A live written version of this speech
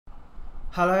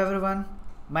Hello everyone,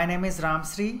 my name is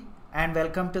Ramsri and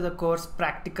welcome to the course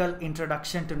Practical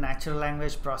Introduction to Natural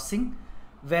Language Processing.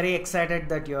 Very excited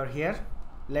that you're here.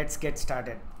 Let's get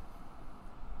started.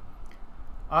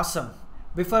 Awesome.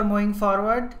 Before moving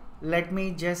forward, let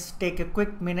me just take a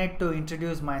quick minute to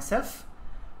introduce myself.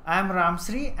 I'm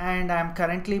Ramsri and I'm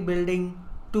currently building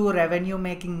two revenue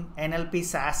making NLP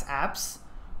SaaS apps,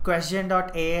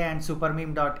 Question.ai and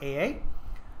Supermeme.ai.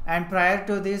 And prior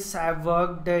to this, I've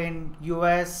worked in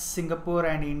US, Singapore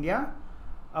and India.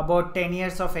 About 10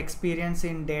 years of experience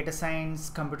in data science,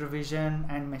 computer vision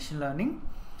and machine learning.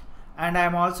 And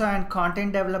I'm also a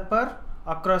content developer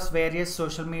across various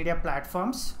social media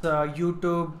platforms,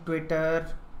 YouTube, Twitter,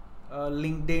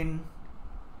 LinkedIn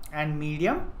and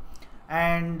Medium.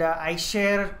 And I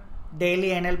share daily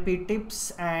NLP tips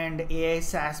and AI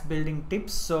SaaS building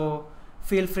tips. So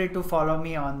feel free to follow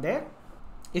me on there.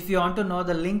 If you want to know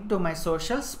the link to my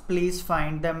socials, please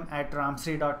find them at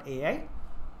ramsri.ai.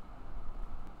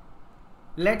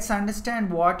 Let's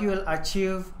understand what you will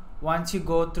achieve once you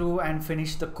go through and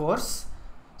finish the course.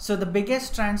 So the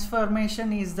biggest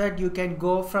transformation is that you can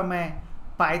go from a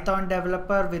Python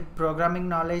developer with programming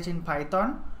knowledge in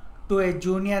Python to a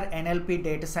junior NLP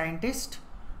data scientist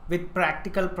with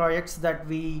practical projects that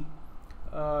we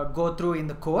go through in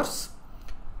the course.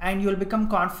 And you'll become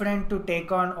confident to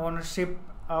take on ownership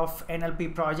of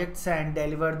NLP projects and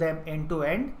deliver them end to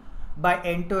end. By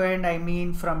end to end, I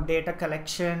mean from data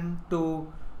collection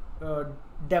to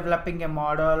developing a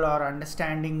model or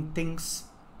understanding things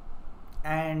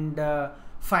and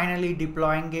finally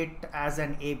deploying it as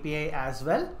an API as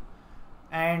well.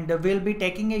 And we'll be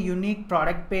taking a unique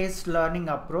product-based learning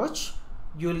approach.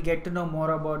 You'll get to know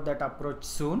more about that approach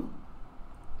soon.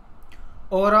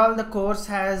 Overall, the course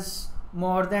has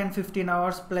more than 15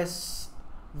 hours plus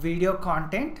video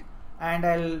content, and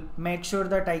I'll make sure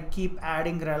that I keep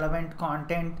adding relevant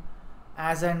content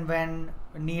as and when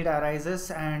need arises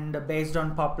and based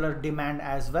on popular demand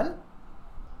as well.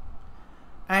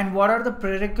 And what are the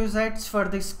prerequisites for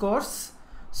this course?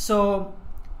 So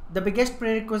the biggest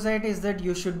prerequisite is that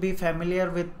you should be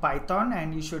familiar with Python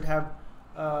and you should have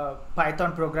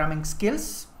Python programming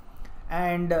skills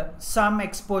and some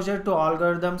exposure to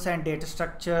algorithms and data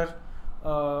structure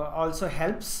also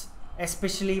helps,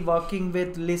 especially working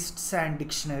with lists and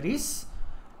dictionaries,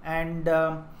 and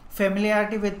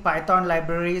familiarity with Python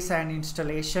libraries and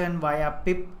installation via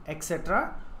pip,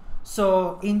 etc.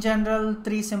 So in general,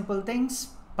 three simple things: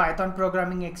 Python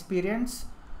programming experience,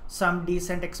 some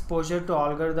decent exposure to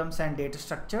algorithms and data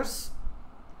structures,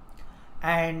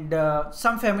 and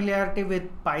some familiarity with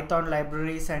Python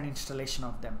libraries and installation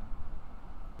of them.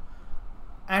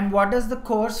 And what does the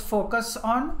course focus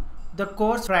on? The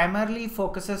course primarily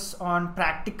focuses on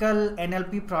practical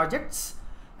NLP projects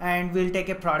and we'll take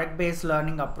a product-based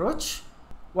learning approach.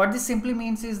 What this simply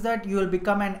means is that you will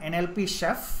become an NLP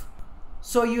chef.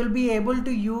 So you'll be able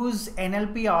to use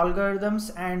NLP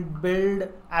algorithms and build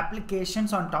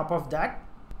applications on top of that.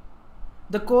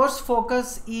 The course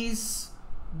focus is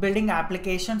building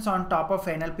applications on top of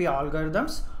NLP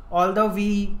algorithms. Although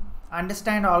we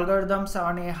understand algorithms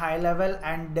on a high level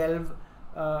and delve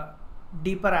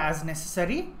deeper as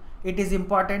necessary, it is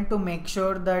important to make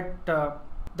sure that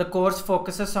the course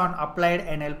focuses on applied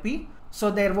NLP.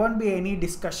 So there won't be any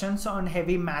discussions on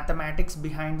heavy mathematics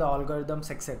behind the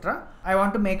algorithms, etc. I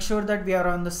want to make sure that we are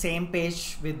on the same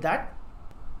page with that.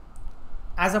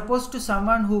 As opposed to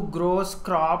someone who grows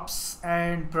crops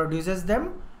and produces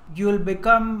them, you will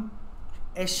become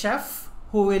a chef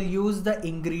who will use the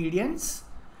ingredients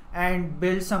and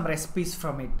build some recipes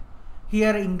from it.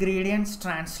 Here ingredients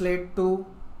translate to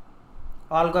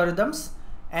algorithms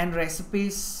and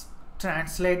recipes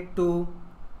translate to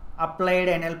applied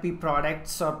NLP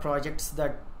products or projects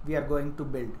that we are going to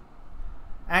build.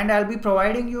 And I'll be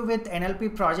providing you with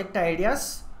NLP project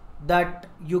ideas that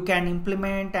you can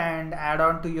implement and add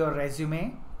on to your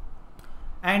resume.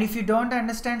 And if you don't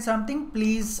understand something,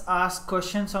 please ask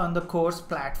questions on the course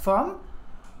platform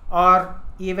or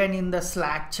even in the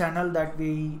Slack channel that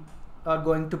we are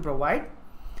going to provide,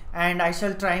 and I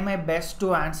shall try my best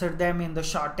to answer them in the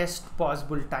shortest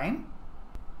possible time.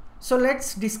 So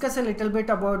let's discuss a little bit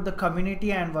about the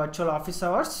community and virtual office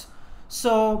hours.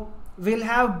 So we'll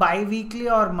have bi-weekly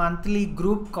or monthly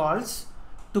group calls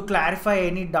to clarify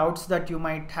any doubts that you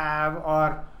might have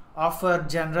or offer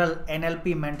general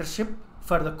NLP mentorship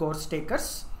for the course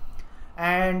takers.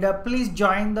 And please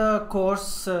join the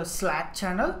course Slack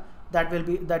channel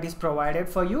that is provided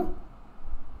for you.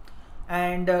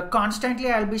 And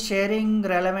constantly I'll be sharing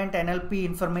relevant NLP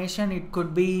information. It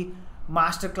could be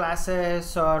master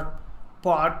classes or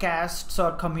podcasts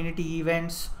or community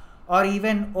events or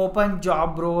even open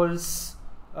job roles.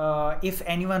 If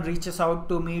anyone reaches out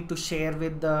to me to share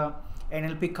with the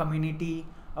NLP community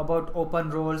about open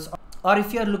roles, or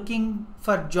if you're looking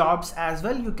for jobs as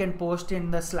well, you can post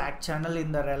in the Slack channel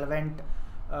in the relevant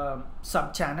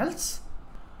sub channels.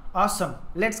 Awesome.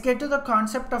 Let's get to the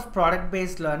concept of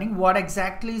product-based learning. What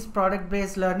exactly is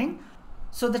product-based learning?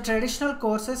 So the traditional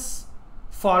courses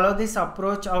follow this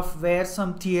approach of where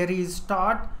some theory is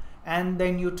taught and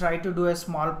then you try to do a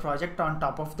small project on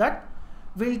top of that.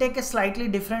 We'll take a slightly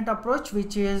different approach,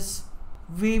 which is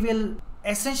we will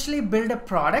essentially build a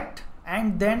product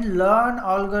and then learn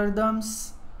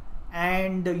algorithms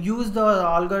and use those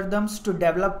algorithms to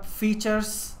develop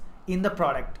features in the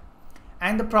product.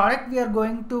 And the product we are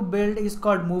going to build is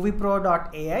called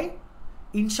MoviePro.ai.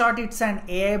 In short, it's an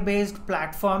AI-based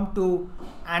platform to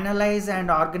analyze and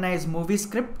organize movie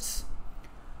scripts.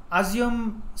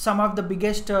 Assume some of the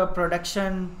biggest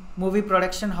movie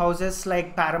production houses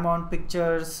like Paramount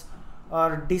Pictures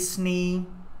or Disney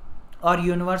or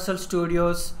Universal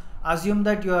Studios. Assume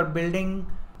that you are building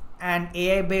an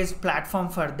AI-based platform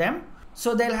for them.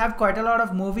 So they'll have quite a lot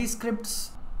of movie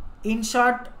scripts. In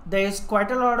short, there is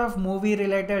quite a lot of movie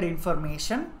related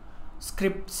information,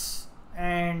 scripts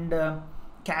and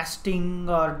casting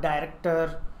or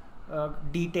director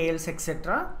details,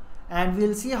 etc. And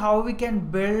we'll see how we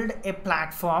can build a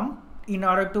platform in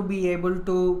order to be able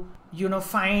to,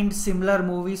 find similar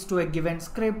movies to a given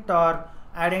script or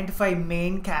identify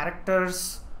main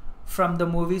characters from the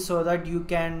movie so that you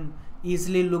can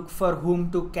easily look for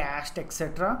whom to cast,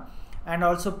 etc. And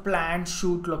also plan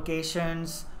shoot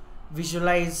locations,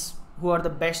 visualize who are the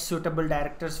best suitable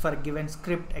directors for a given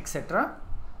script, etc.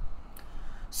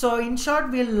 So in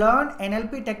short, we'll learn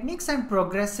NLP techniques and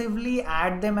progressively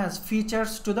add them as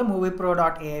features to the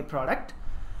MoviePro.ai product.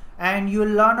 And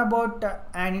you'll learn about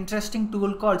an interesting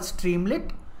tool called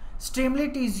Streamlit.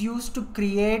 Streamlit is used to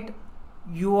create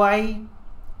UI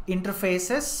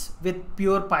interfaces with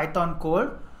pure Python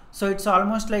code. So it's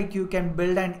almost like you can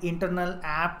build an internal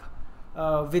app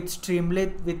with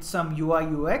Streamlit with some UI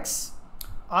UX.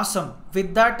 Awesome.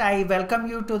 With that, I welcome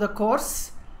you to the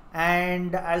course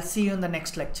and I'll see you in the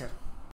next lecture.